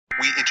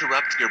We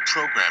interrupt your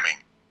programming.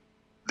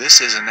 This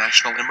is a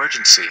national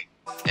emergency.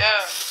 Yeah.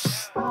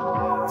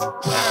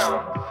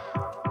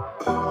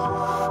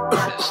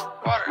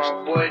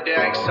 My boy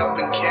Dax up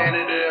in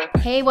Canada.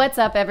 Hey, what's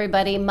up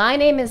everybody? My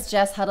name is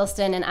Jess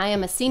Huddleston and I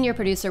am a senior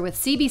producer with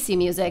CBC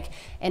Music,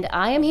 and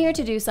I am here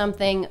to do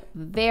something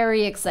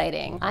very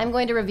exciting. I'm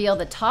going to reveal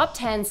the top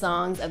 10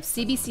 songs of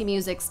CBC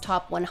Music's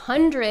top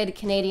 100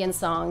 Canadian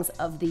songs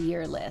of the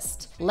year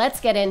list. Let's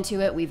get into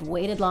it, we've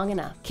waited long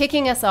enough.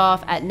 Kicking us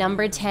off at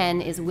number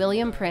 10 is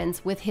William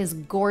Prince with his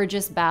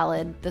gorgeous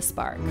ballad, The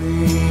Spark.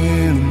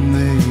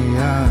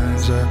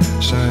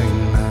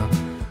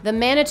 The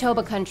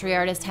Manitoba country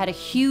artist had a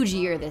huge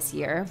year this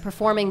year,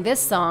 performing this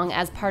song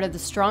as part of the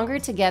Stronger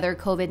Together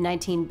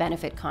COVID-19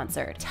 benefit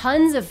concert.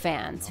 Tons of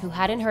fans who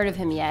hadn't heard of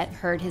him yet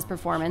heard his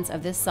performance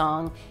of this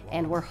song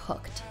and were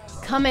hooked.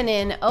 Coming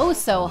in oh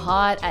so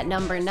hot at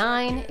number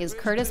 9 is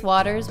Curtis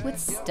Waters with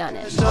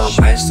Stunning.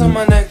 Ice on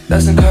my neck,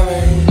 that's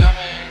incoming.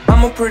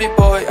 I'm a pretty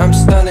boy, I'm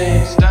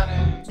stunning.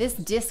 This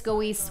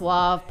disco-y,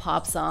 suave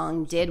pop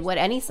song did what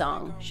any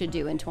song should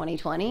do in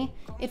 2020.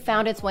 It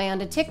found its way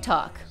onto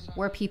TikTok,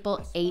 where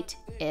people ate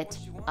it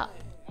up.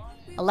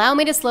 Allow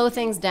me to slow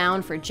things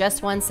down for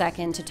just 1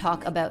 second to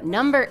talk about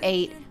number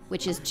 8,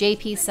 which is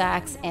JP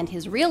Saxe and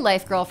his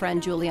real-life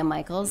girlfriend Julia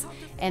Michaels,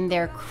 and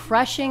their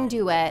crushing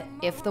duet,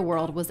 If the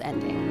World Was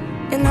Ending.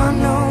 And I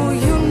know,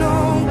 you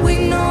know,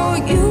 we know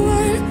you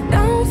weren't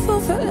down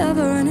for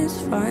forever and it's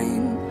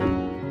fine.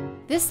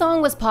 This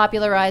song was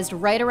popularized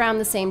right around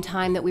the same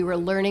time that we were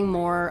learning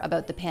more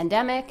about the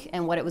pandemic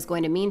and what it was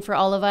going to mean for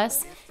all of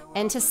us.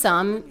 And to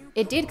some,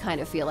 it did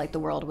kind of feel like the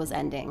world was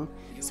ending.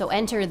 So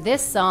enter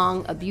this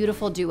song, a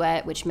beautiful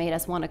duet, which made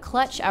us want to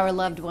clutch our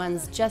loved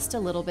ones just a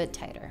little bit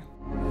tighter.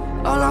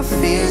 All our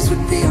fears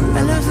would be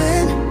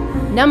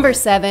irrelevant. Number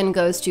 7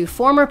 goes to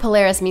former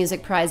Polaris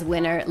Music Prize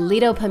winner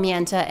Lido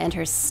Pimienta and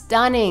her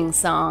stunning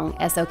song,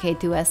 Eso que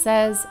tú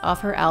haces,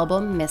 off her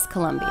album Miss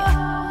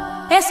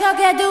Colombia. Eso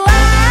que tú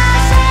haces.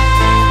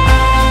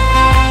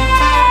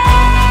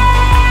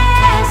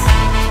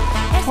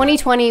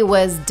 2020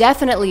 was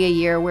definitely a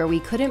year where we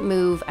couldn't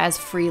move as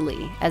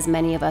freely as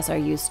many of us are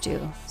used to.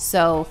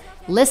 So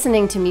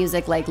listening to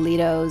music like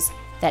Lido's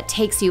that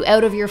takes you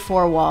out of your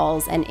four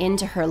walls and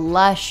into her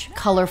lush,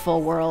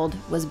 colorful world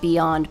was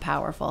beyond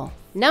powerful.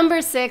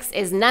 Number 6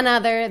 is none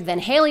other than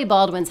Hailey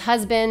Baldwin's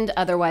husband,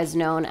 otherwise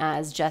known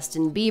as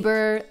Justin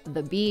Bieber,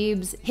 the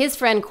Biebs, his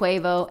friend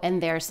Quavo,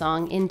 and their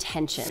song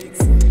Intentions.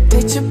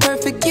 Picture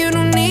perfect, you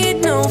don't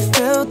need no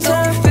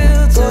filter.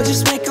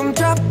 Just make them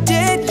drop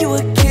dead, you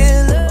a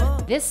killer.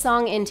 This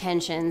song,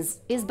 Intentions,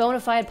 is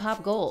bona fide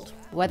pop gold,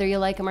 whether you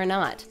like him or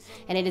not.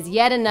 And it is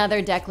yet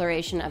another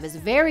declaration of his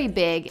very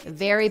big,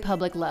 very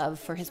public love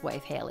for his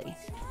wife, Hailey.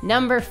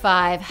 Number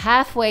 5,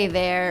 halfway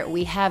there,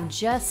 we have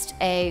just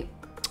a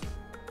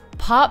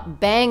pop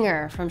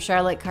banger from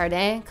Charlotte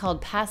Cardin called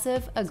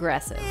Passive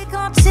Aggressive.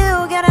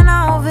 Getting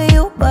over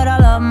you, but I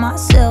love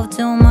myself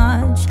too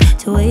much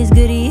to waste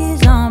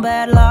goodies on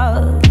bad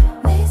love.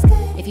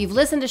 If you've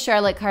listened to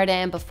Charlotte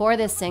Cardin before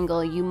this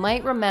single, you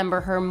might remember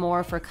her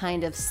more for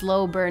kind of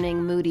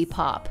slow-burning, moody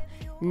pop.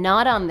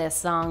 Not on this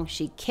song.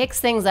 She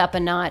kicks things up a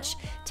notch,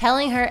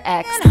 telling her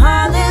ex,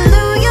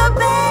 "Hallelujah,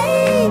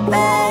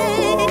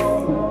 baby,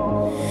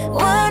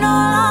 we're no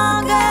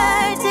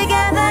longer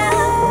together."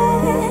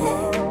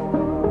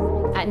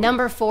 At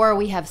number 4,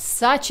 we have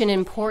such an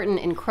important,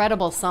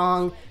 incredible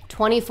song,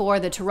 24,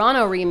 the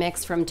Toronto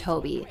remix from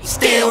Toby.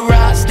 Still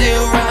ride,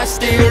 still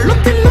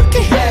looking,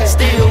 yeah.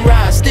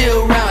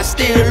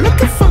 Still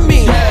looking for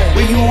me.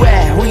 Where you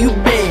at? Where you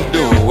been?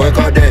 Doing work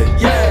all day.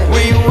 Yeah.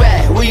 Where you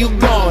at? Where you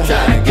going?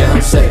 Trying to get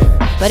him safe.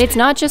 But it's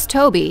not just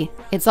Toby,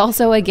 it's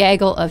also a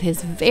gaggle of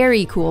his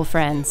very cool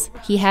friends.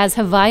 He has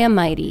Havaya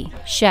Mighty,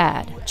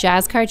 Shad,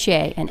 Jazz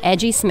Cartier, and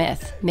Edgy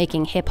Smith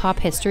making hip-hop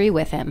history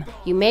with him.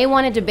 You may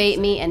want to debate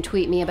me and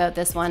tweet me about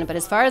this one, but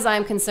as far as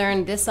I'm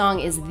concerned, this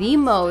song is the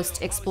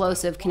most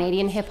explosive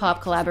Canadian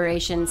hip-hop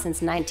collaboration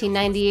since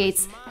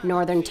 1998's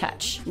Northern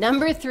Touch.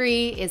 Number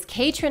 3 is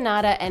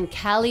Kaytranada and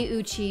Kali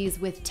Uchis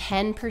with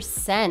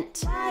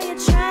 10%. Why you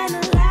trying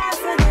to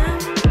laugh at them?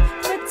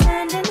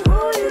 Pretending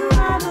who you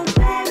are, but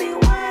baby,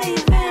 why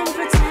even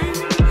pretend?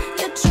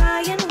 You're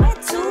trying way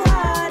too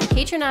hard.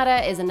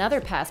 Kaytranada is another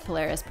past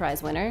Polaris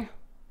Prize winner.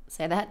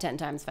 Say that 10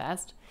 times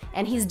fast.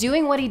 And he's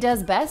doing what he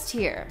does best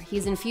here.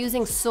 He's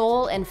infusing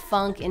soul and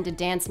funk into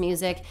dance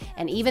music,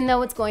 and even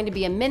though it's going to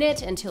be a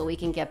minute until we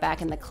can get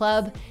back in the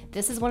club,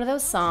 this is one of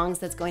those songs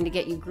that's going to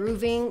get you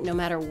grooving no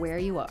matter where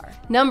you are.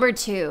 Number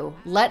 2,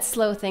 let's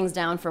slow things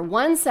down for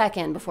 1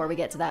 second before we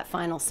get to that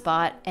final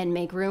spot and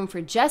make room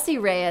for Jessie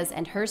Reyez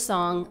and her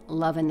song,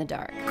 Love in the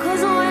Dark.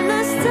 'Cause when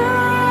the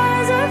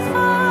stars are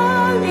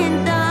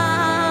falling down,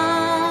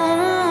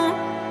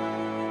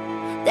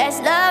 there's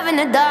love in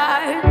the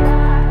dark.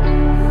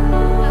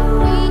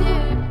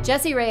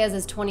 Jessie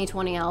Reyez's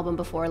 2020 album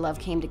Before Love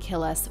Came to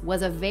Kill Us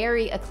was a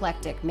very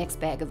eclectic mixed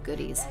bag of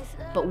goodies,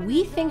 but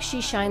we think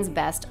she shines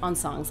best on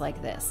songs like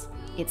this.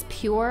 It's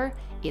pure,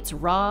 It's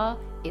raw,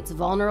 it's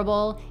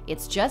vulnerable,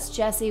 it's just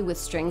Jessie with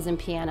strings and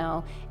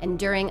piano, and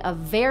during a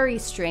very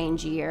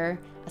strange year,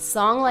 a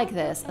song like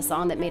this, a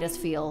song that made us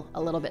feel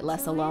a little bit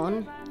less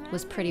alone,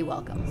 was pretty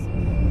welcome.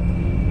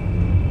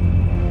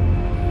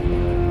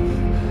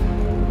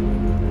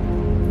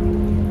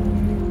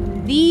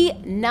 The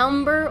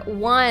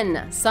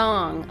 #1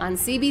 song on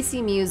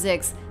CBC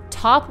Music's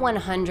Top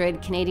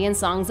 100 Canadian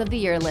Songs of the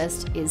Year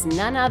list is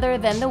none other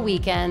than The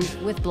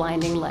Weeknd with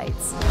Blinding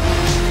Lights.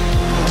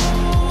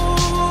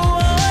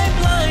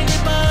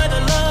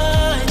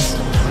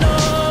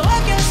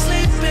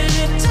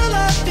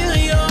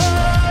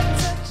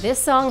 This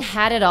song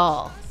had it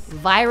all: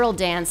 viral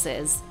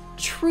dances,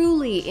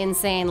 truly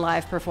insane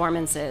live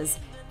performances,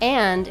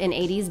 and an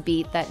 80s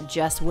beat that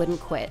just wouldn't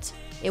quit.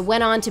 It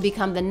went on to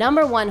become the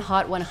 #1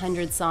 Hot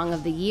 100 Song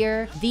of the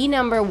Year, the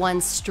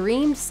 #1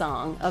 streamed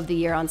song of the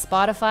year on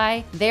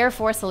Spotify,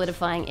 therefore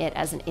solidifying it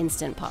as an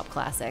instant pop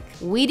classic.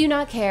 We do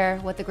not care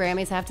what the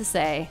Grammys have to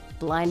say.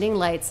 Blinding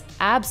Lights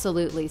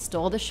absolutely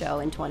stole the show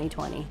in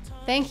 2020.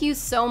 Thank you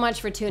so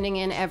much for tuning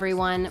in,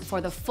 everyone.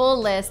 For the full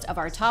list of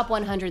our top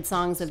 100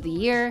 songs of the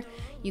year,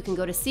 you can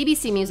go to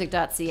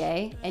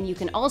cbcmusic.ca, and you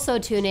can also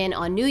tune in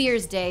on New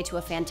Year's Day to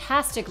a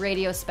fantastic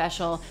radio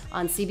special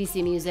on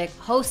CBC Music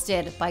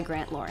hosted by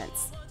Grant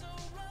Lawrence.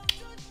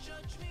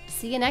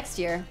 See you next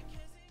year.